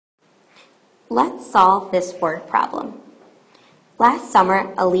Let's solve this word problem. Last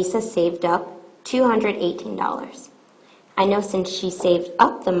summer, Elisa saved up $218. I know since she saved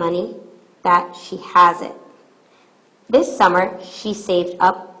up the money that she has it. This summer, she saved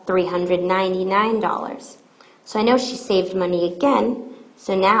up $399. So I know she saved money again,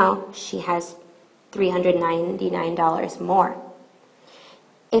 so now she has $399 more.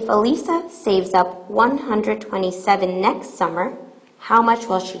 If Elisa saves up $127 next summer, how much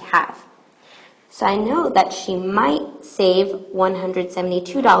will she have? So I know that she might save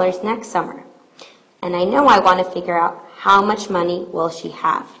 $172 next summer. And I know I want to figure out how much money will she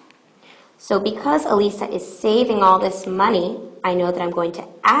have. So because Elisa is saving all this money, I know that I'm going to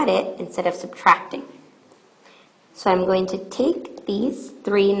add it instead of subtracting. So I'm going to take these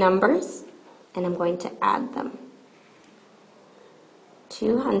three numbers and I'm going to add them.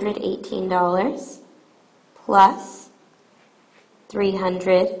 $218 plus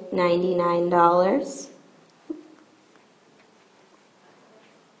 $399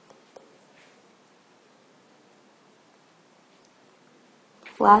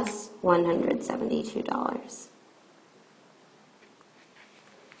 plus $172.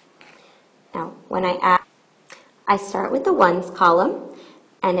 Now, when I add, I start with the ones column,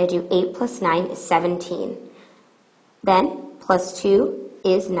 and I do 8 plus 9 is 17. Then, plus 2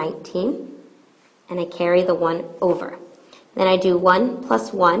 is 19, and I carry the 1 over. Then I do 1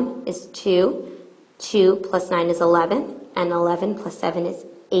 plus 1 is 2, 2 plus 9 is 11, and 11 plus 7 is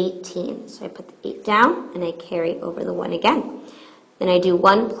 18. So I put the 8 down, and I carry over the 1 again. Then I do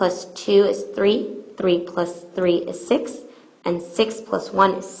 1 plus 2 is 3, 3 plus 3 is 6, and 6 plus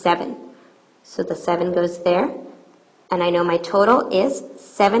 1 is 7. So the 7 goes there, and I know my total is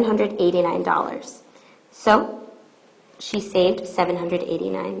 $789. So she saved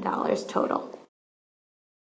 $789 total.